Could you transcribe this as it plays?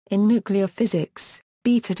In nuclear physics,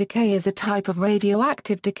 beta decay is a type of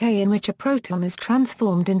radioactive decay in which a proton is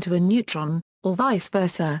transformed into a neutron, or vice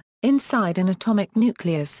versa, inside an atomic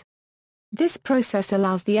nucleus. This process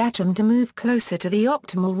allows the atom to move closer to the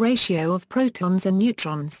optimal ratio of protons and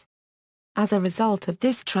neutrons. As a result of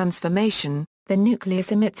this transformation, the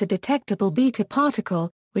nucleus emits a detectable beta particle,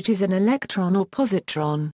 which is an electron or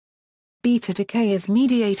positron. Beta decay is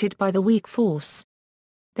mediated by the weak force.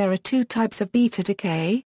 There are two types of beta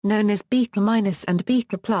decay, known as beta- and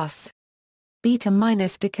beta+.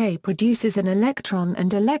 Beta- decay produces an electron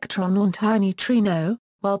and electron antineutrino,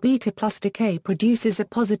 while beta+ decay produces a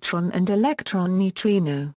positron and electron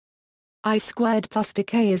neutrino. I2+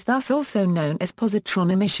 decay is thus also known as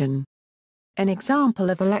positron emission. An example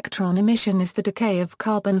of electron emission is the decay of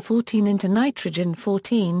carbon-14 into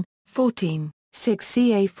nitrogen-14, 14,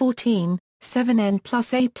 6Ca14, 7N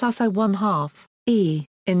plus A plus I1/2, E.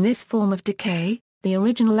 In this form of decay, the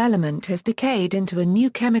original element has decayed into a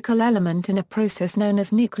new chemical element in a process known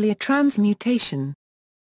as nuclear transmutation.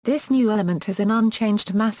 This new element has an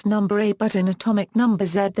unchanged mass number A but an atomic number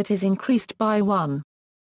Z that is increased by 1.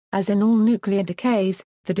 As in all nuclear decays,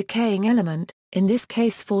 the decaying element, in this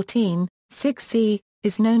case 14, 6C,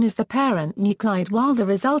 is known as the parent nuclide while the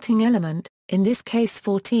resulting element, in this case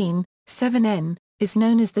 14, 7N, is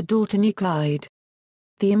known as the daughter nuclide.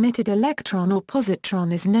 The emitted electron or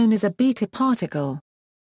positron is known as a beta particle.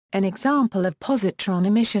 An example of positron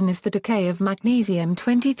emission is the decay of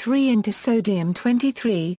magnesium-23 into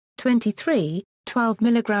sodium-23, 23, 12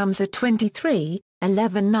 mg at 23,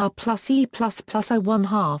 11 Na plus E plus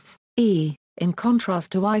I1/2, E. In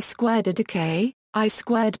contrast to I2 decay,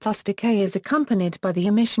 I2+ decay is accompanied by the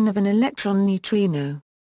emission of an electron neutrino.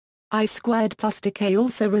 I2+ decay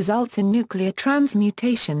also results in nuclear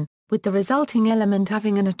transmutation, with the resulting element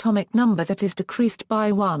having an atomic number that is decreased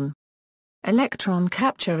by 1. Electron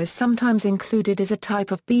capture is sometimes included as a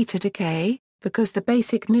type of beta decay, because the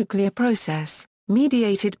basic nuclear process,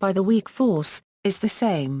 mediated by the weak force, is the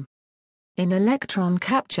same. In electron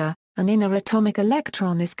capture, an inner atomic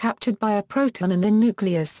electron is captured by a proton in the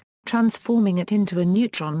nucleus, transforming it into a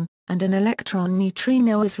neutron, and an electron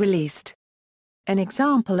neutrino is released. An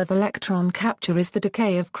example of electron capture is the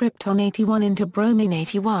decay of krypton-81 into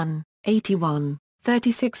bromine-81, 81,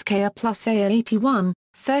 36Ka plus A81,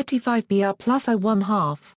 35Br plus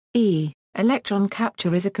I1/2, E. Electron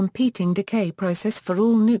capture is a competing decay process for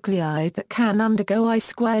all nuclei that can undergo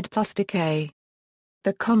I2+ decay.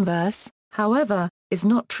 The converse, however, is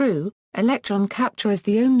not true. Electron capture is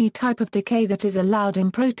the only type of decay that is allowed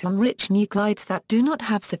in proton-rich nuclides that do not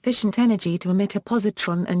have sufficient energy to emit a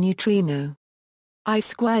positron and neutrino.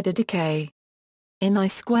 I2 decay. In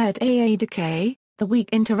I2A decay, the weak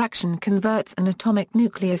interaction converts an atomic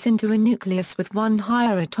nucleus into a nucleus with one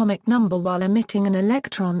higher atomic number while emitting an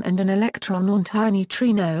electron and an electron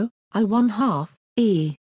antineutrino, I1/2,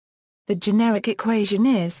 E. The generic equation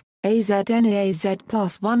is AZNAZ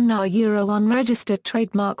plus 1 Na Euro unregistered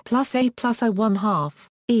trademark plus A plus I1/2,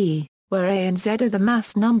 E, where A and Z are the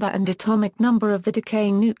mass number and atomic number of the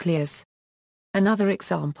decaying nucleus. Another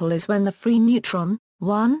example is when the free neutron,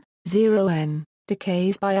 1, 0N,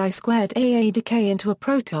 decays by I2A decay into a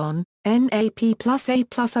proton, NaP plus A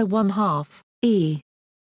plus I1/2, E.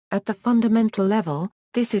 At the fundamental level,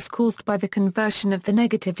 this is caused by the conversion of the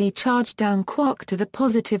negatively charged down quark to the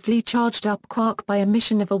positively charged up quark by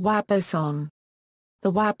emission of a Wa boson.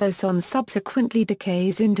 The Wa boson subsequently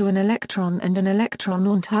decays into an electron and an electron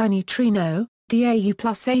antineutrino, DAU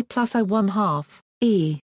plus A plus I1/2,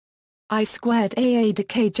 E. I2A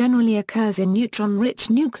decay generally occurs in neutron-rich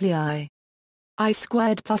nuclei.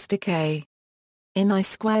 I2+ decay. In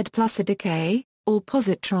I2+ decay, or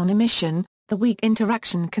positron emission, the weak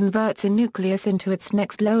interaction converts a nucleus into its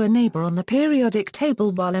next lower neighbor on the periodic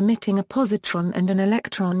table while emitting a positron and an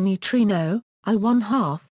electron neutrino,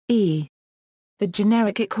 I1/2, E. The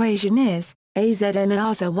generic equation is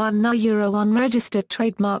AZNAZ 1 Na Euro unregistered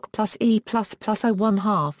trademark plus E plus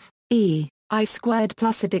I1/2, E.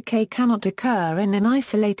 I2+ decay cannot occur in an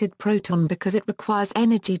isolated proton because it requires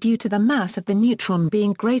energy due to the mass of the neutron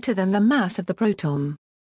being greater than the mass of the proton.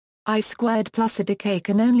 I2+ decay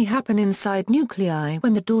can only happen inside nuclei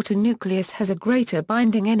when the daughter nucleus has a greater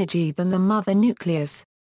binding energy than the mother nucleus.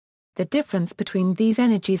 The difference between these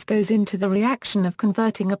energies goes into the reaction of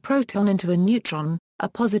converting a proton into a neutron, a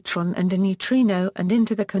positron and a neutrino and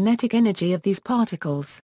into the kinetic energy of these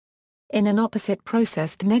particles. In an opposite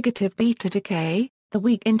processed negative beta decay, the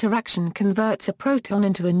weak interaction converts a proton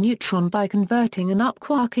into a neutron by converting an up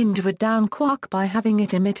quark into a down quark by having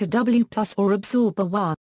it emit a W+ or absorb a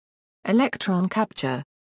 1. Electron capture.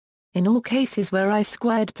 In all cases where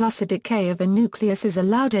I² plus a decay of a nucleus is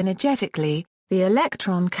allowed energetically, the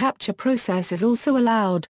electron capture process is also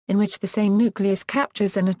allowed, in which the same nucleus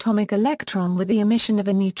captures an atomic electron with the emission of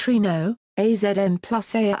a neutrino, AZN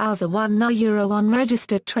plus A as a 1 1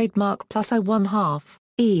 registered trademark plus I½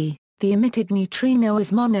 E. The emitted neutrino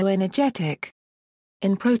is monoenergetic.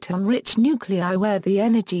 In proton-rich nuclei where the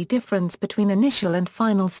energy difference between initial and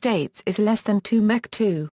final states is less than 2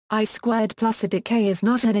 mech2, I² plus a decay is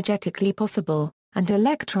not energetically possible, and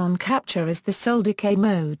electron capture is the sole decay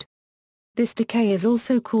mode. This decay is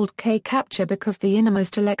also called K-capture because the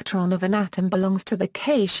innermost electron of an atom belongs to the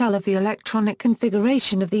K shell of the electronic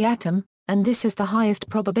configuration of the atom, and this has the highest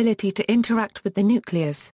probability to interact with the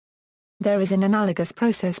nucleus. There is an analogous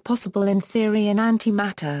process possible in theory in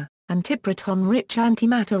antimatter. Antiproton-rich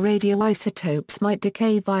antimatter radioisotopes might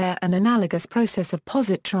decay via an analogous process of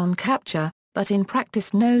positron capture, but in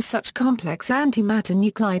practice no such complex antimatter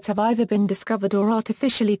nuclides have either been discovered or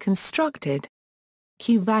artificially constructed.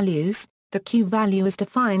 Q values. The Q value is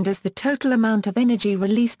defined as the total amount of energy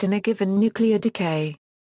released in a given nuclear decay.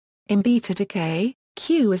 In beta decay,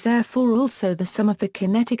 Q is therefore also the sum of the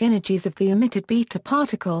kinetic energies of the emitted beta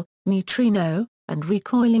particle, neutrino, and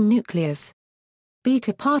recoiling nucleus.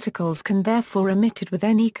 Beta particles can therefore emitted with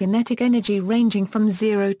any kinetic energy ranging from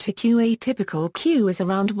 0 to Q. A typical Q is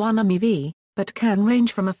around 1 MeV, but can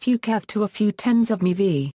range from a few keV to a few tens of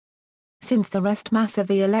MeV. Since the rest mass of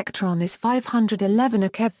the electron is 511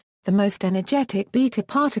 keV, the most energetic beta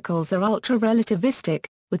particles are ultra-relativistic,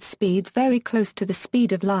 with speeds very close to the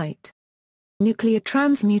speed of light. Nuclear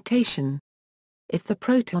transmutation. If the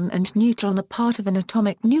proton and neutron are part of an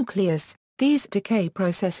atomic nucleus, these decay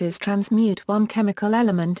processes transmute one chemical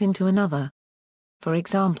element into another. For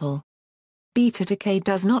example, beta decay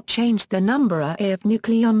does not change the number A of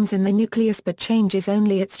nucleons in the nucleus but changes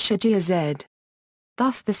only its shear Z.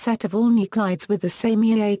 Thus the set of all nuclides with the same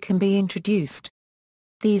A can be introduced.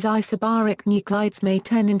 These isobaric nuclides may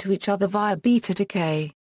turn into each other via beta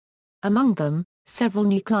decay. Among them, several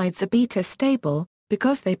nuclides are beta stable,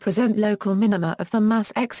 because they present local minima of the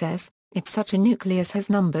mass excess, if such a nucleus has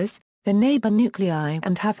numbers, the neighbor nuclei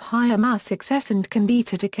and have higher mass excess and can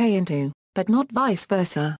beta decay into, but not vice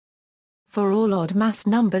versa. For all odd mass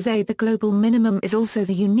numbers A, the global minimum is also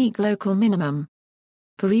the unique local minimum.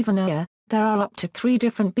 For even A, there are up to 3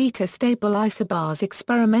 different beta-stable isobars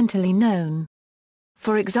experimentally known.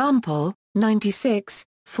 For example, 96,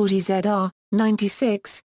 40 ZR,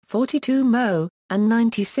 96, 42 Mo, and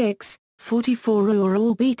 96, 44 Ru are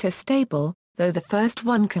all beta-stable, though the first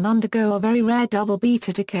one can undergo a very rare double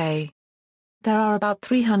beta decay. There are about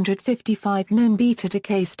 355 known beta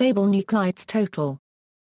decay stable nuclides total.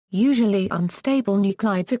 Usually unstable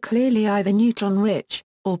nuclides are clearly either neutron-rich,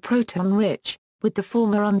 or proton-rich, with the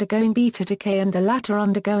former undergoing beta decay and the latter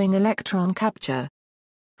undergoing electron capture.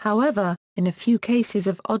 However, in a few cases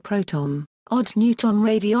of odd proton, odd neutron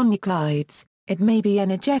radionuclides, it may be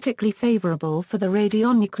energetically favorable for the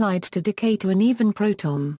radionuclide to decay to an even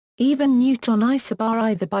proton, even neutron isobar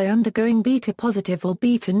either by undergoing beta-positive or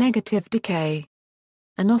beta-negative decay.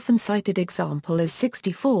 An often cited example is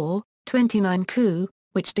 6429 Cu,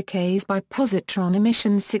 which decays by positron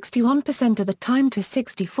emission 61% of the time to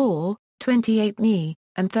 6428 Ni,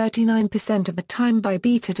 and 39% of the time by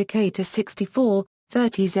beta decay to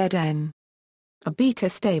 6430 Zn. A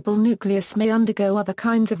beta-stable nucleus may undergo other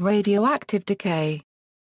kinds of radioactive decay.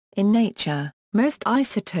 In nature, most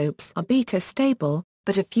isotopes are beta-stable,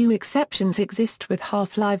 but a few exceptions exist with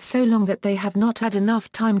half-lives so long that they have not had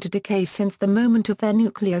enough time to decay since the moment of their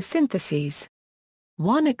nucleosyntheses.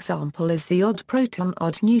 One example is the odd proton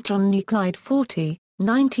odd neutron nuclide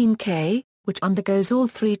 4019K, which undergoes all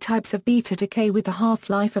 3 types of beta decay with a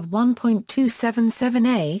half-life of 1.277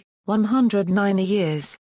 A, 109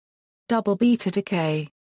 years. Double beta decay.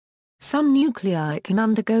 Some nuclei can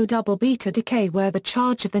undergo double beta decay where the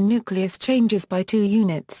charge of the nucleus changes by 2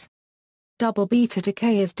 units. Double beta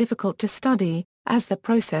decay is difficult to study, as the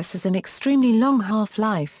process has an extremely long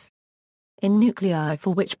half-life. In nuclei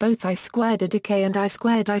for which both I² decay and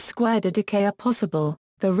I² decay are possible,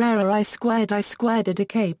 the rarer I²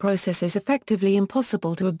 decay process is effectively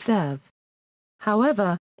impossible to observe.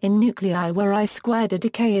 However, in nuclei where I²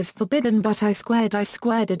 decay is forbidden but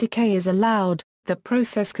I² decay is allowed, the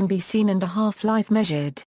process can be seen and a half-life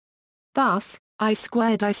measured. Thus,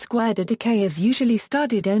 I² decay is usually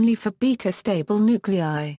studied only for beta-stable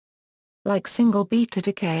nuclei. Like single beta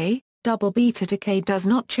decay, double beta decay does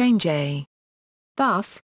not change A.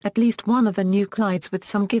 Thus, at least one of the nuclides with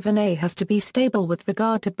some given A has to be stable with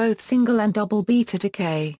regard to both single and double beta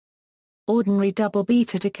decay. Ordinary double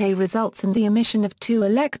beta decay results in the emission of 2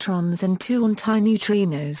 electrons and 2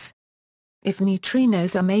 antineutrinos, If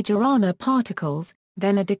neutrinos are Majorana particles,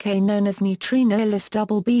 then a decay known as Neutrinoless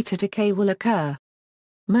double beta decay will occur.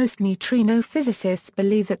 Most neutrino physicists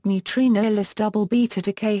believe that Neutrinoless double beta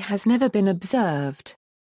decay has never been observed.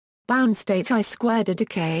 Bound state I²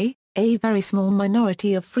 decay, a very small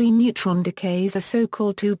minority of free neutron decays are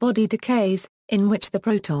so-called two-body decays, in which the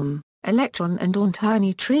proton, electron and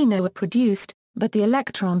antineutrino are produced, but the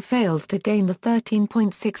electron fails to gain the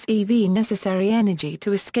 13.6 eV necessary energy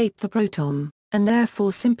to escape the proton, and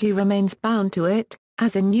therefore simply remains bound to it,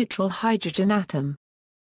 as a neutral hydrogen atom.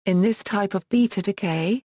 In this type of beta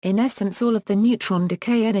decay, in essence all of the neutron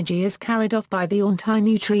decay energy is carried off by the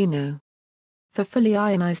antineutrino. For fully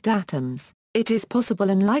ionized atoms, it is possible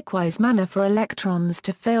in likewise manner for electrons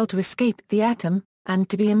to fail to escape the atom, and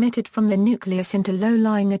to be emitted from the nucleus into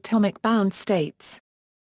low-lying atomic bound states.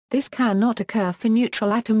 This cannot occur for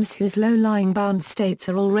neutral atoms whose low-lying bound states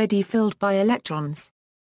are already filled by electrons.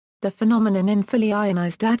 The phenomenon in fully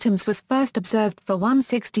ionized atoms was first observed for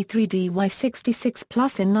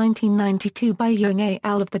 163Dy66+ in 1992 by Jung et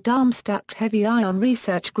al. Of the Darmstadt Heavy Ion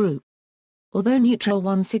Research Group. Although neutral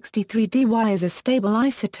 163Dy is a stable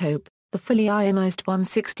isotope, the fully ionized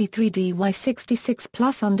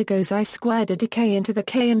 163Dy66+ undergoes I² decay into the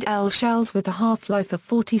K and L shells with a half-life of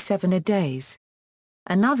 47 days.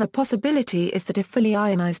 Another possibility is that a fully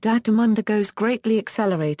ionized atom undergoes greatly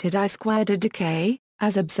accelerated I² decay,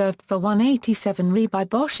 as observed for 187Re by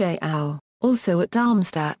Bosch et al., also at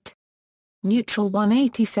Darmstadt. Neutral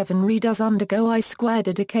 187Re does undergo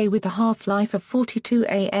I² decay with a half-life of 42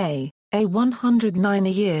 109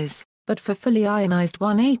 years, but for fully ionized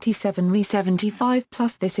 187Re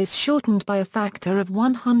 75+ this is shortened by a factor of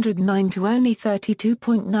 109 to only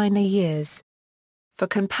 32.9 years. For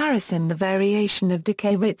comparison, the variation of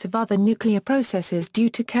decay rates of other nuclear processes due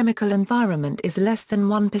to chemical environment is less than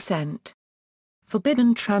 1%.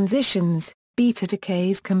 Forbidden transitions, beta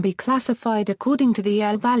decays can be classified according to the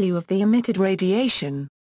L value of the emitted radiation.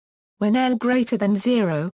 When L greater than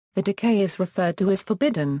 0, the decay is referred to as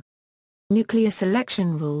forbidden. Nuclear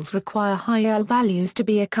selection rules require high L values to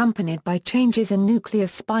be accompanied by changes in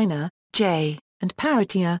nucleus spina, J, and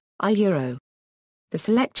paratia, I. The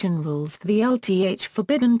selection rules for the LTH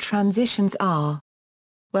forbidden transitions are: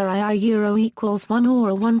 where I equals 1 or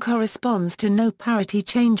a 1 corresponds to no parity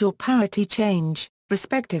change or parity change,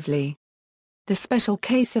 respectively. The special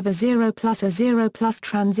case of a 0 plus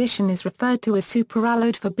transition is referred to as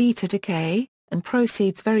superallowed for beta decay, and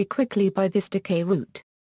proceeds very quickly by this decay route.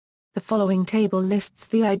 The following table lists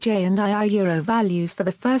the IJ and II values for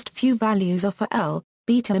the first few values of a L,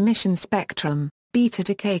 beta emission spectrum. Beta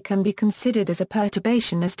decay can be considered as a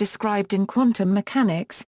perturbation as described in quantum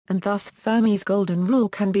mechanics, and thus Fermi's golden rule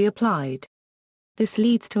can be applied. This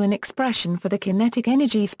leads to an expression for the kinetic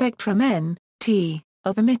energy spectrum N, T,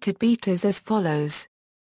 of emitted betas as follows.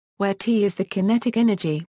 Where T is the kinetic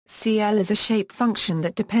energy, Cl is a shape function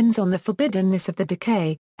that depends on the forbiddenness of the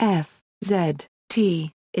decay, F, Z,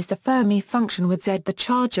 T, is the Fermi function with Z the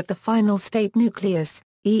charge of the final state nucleus,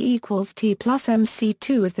 E equals T plus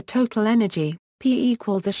mc2 is the total energy, P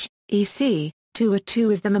equals a sh, EC, 2 a 2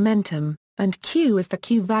 is the momentum, and Q is the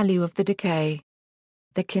Q value of the decay.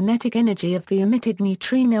 The kinetic energy of the emitted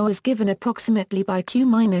neutrino is given approximately by Q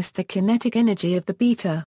minus the kinetic energy of the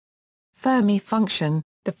beta. Fermi function.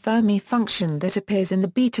 The Fermi function that appears in the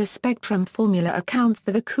beta spectrum formula accounts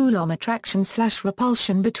for the Coulomb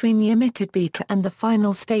attraction/repulsion between the emitted beta and the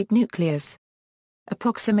final state nucleus.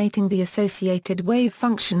 Approximating the associated wave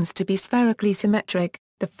functions to be spherically symmetric,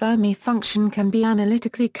 the Fermi function can be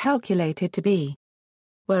analytically calculated to be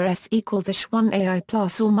where S equals a sh1 AI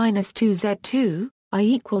plus or minus 2Z2, I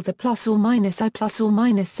equals a plus or minus I plus or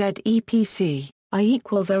minus Z EPC, I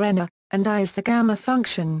equals a N, and I is the gamma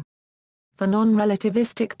function. For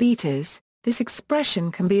non-relativistic betas, this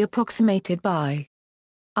expression can be approximated by.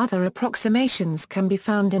 Other approximations can be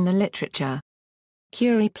found in the literature.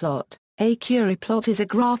 Curie Plot. A Curie plot is a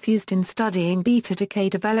graph used in studying beta decay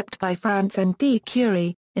developed by Franz and D.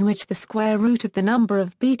 Curie, in which the square root of the number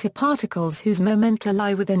of beta particles whose momenta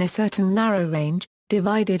lie within a certain narrow range,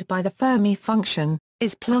 divided by the Fermi function,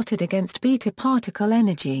 is plotted against beta particle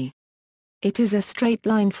energy. It is a straight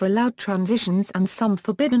line for allowed transitions and some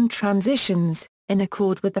forbidden transitions, in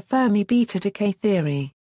accord with the Fermi beta decay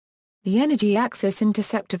theory. The energy axis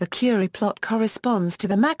intercept of a Curie plot corresponds to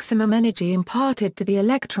the maximum energy imparted to the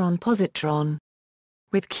electron positron.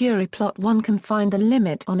 With Curie plot one can find the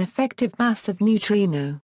limit on effective mass of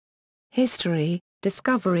neutrino. History,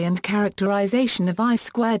 discovery and characterization of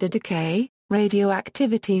I² decay.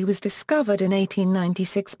 Radioactivity was discovered in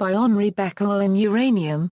 1896 by Henri Becquerel in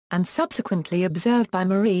uranium, and subsequently observed by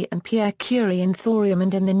Marie and Pierre Curie in thorium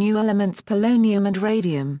and in the new elements polonium and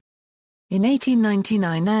radium. In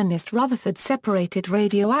 1899 Ernest Rutherford separated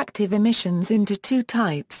radioactive emissions into two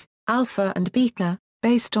types, alpha and beta,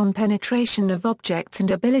 based on penetration of objects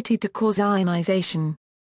and ability to cause ionization.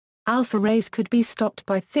 Alpha rays could be stopped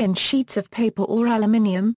by thin sheets of paper or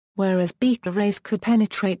aluminium, whereas beta rays could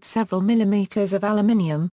penetrate several millimeters of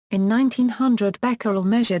aluminium. In 1900 Becquerel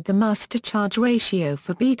measured the mass-to-charge ratio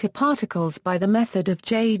for beta particles by the method of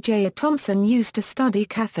J. Thomson used to study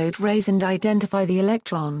cathode rays and identify the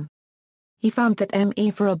electron. He found that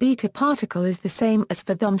Me for a beta particle is the same as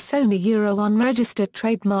for Thomsonian unregistered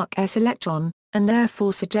trademark S electron, and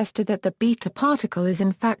therefore suggested that the beta particle is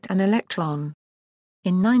in fact an electron.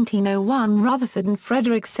 In 1901 Rutherford and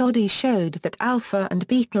Frederick Soddy showed that alpha and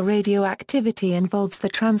beta radioactivity involves the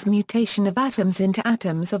transmutation of atoms into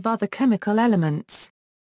atoms of other chemical elements.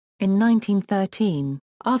 In 1913,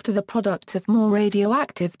 after the products of more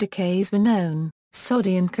radioactive decays were known,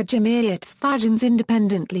 Soddy and Kazimierz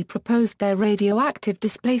independently proposed their radioactive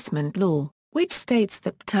displacement law, which states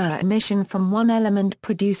that beta emission from one element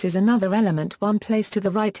produces another element one place to the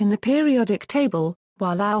right in the periodic table,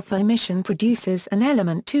 while alpha emission produces an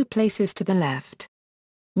element two places to the left.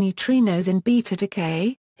 Neutrinos in beta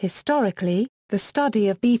decay. Historically, the study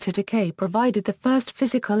of beta decay provided the first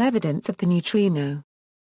physical evidence of the neutrino.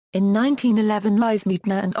 In 1911 Lise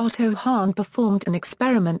Meitner and Otto Hahn performed an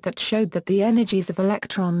experiment that showed that the energies of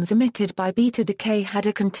electrons emitted by beta decay had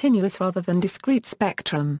a continuous rather than discrete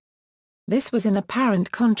spectrum. This was an apparent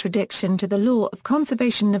contradiction to the law of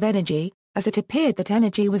conservation of energy, as it appeared that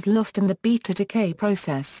energy was lost in the beta decay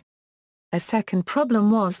process. A second problem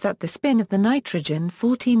was that the spin of the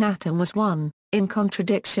nitrogen-14 atom was 1, in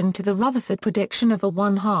contradiction to the Rutherford prediction of a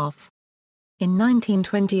 1/2. In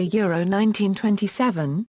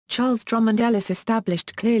 1920–1927, Charles Drummond Ellis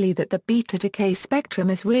established clearly that the beta decay spectrum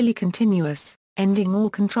is really continuous, ending all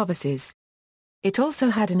controversies. It also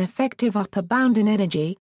had an effective upper bound in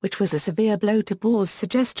energy, which was a severe blow to Bohr's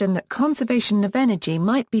suggestion that conservation of energy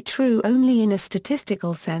might be true only in a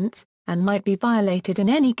statistical sense, and might be violated in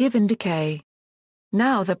any given decay.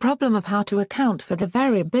 Now the problem of how to account for the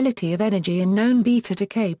variability of energy in known beta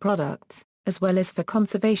decay products, as well as for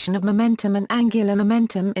conservation of momentum and angular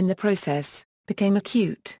momentum in the process, became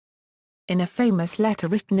acute. In a famous letter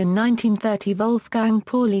written in 1930 Wolfgang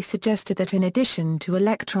Pauli suggested that in addition to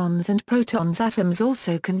electrons and protons atoms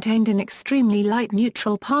also contained an extremely light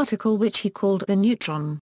neutral particle which he called the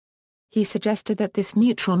neutron. He suggested that this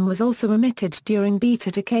neutron was also emitted during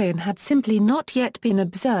beta decay and had simply not yet been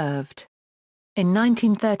observed. In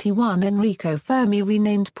 1931 Enrico Fermi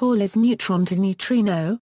renamed Pauli's neutron to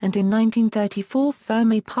neutrino, and in 1934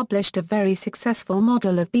 Fermi published a very successful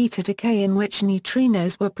model of beta decay in which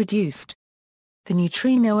neutrinos were produced. The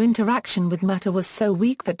neutrino interaction with matter was so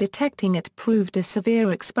weak that detecting it proved a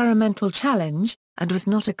severe experimental challenge, and was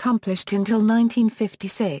not accomplished until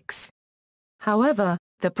 1956. However,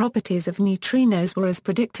 the properties of neutrinos were as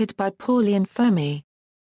predicted by Pauli and Fermi.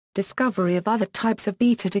 Discovery of other types of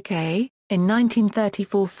beta decay. In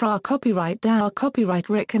 1934 Fra copyright Dow copyright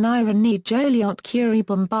Rick and Ira Need Joliot Curie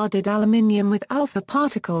bombarded aluminium with alpha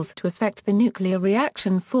particles to affect the nuclear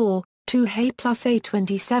reaction 4,2 plus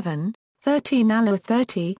A27, 13 allo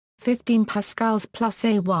 30, 15 pascals plus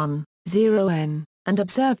A1, 0 N, and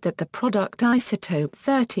observed that the product isotope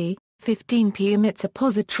 30, 15P emits a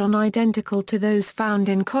positron identical to those found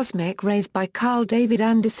in cosmic rays by Carl David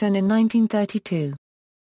Anderson in 1932.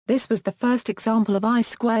 This was the first example of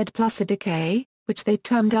I² plus a decay, which they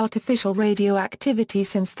termed artificial radioactivity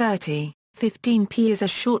since 30, 15P is a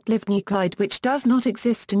short-lived nuclide which does not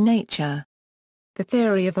exist in nature. The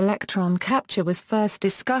theory of electron capture was first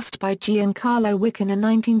discussed by Giancarlo Wick in a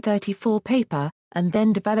 1934 paper, and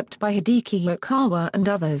then developed by Hideki Yukawa and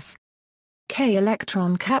others.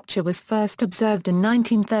 K-electron capture was first observed in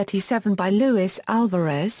 1937 by Luis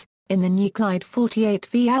Alvarez. In the nuclide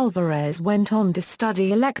 48V Alvarez went on to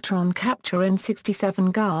study electron capture in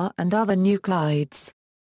 67 Ga and other nuclides.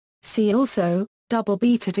 See also, double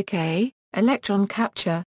beta decay, electron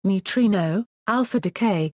capture, neutrino, alpha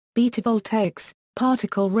decay, beta voltaics,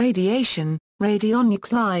 particle radiation,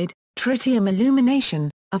 radionuclide, tritium illumination,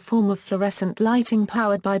 a form of fluorescent lighting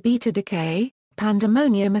powered by beta decay,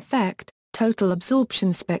 pandemonium effect, total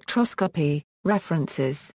absorption spectroscopy.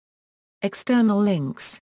 References. External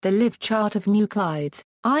links: the Live chart of nuclides,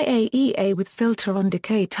 IAEA with filter on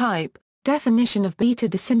decay type, definition of beta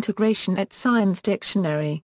disintegration at Science Dictionary.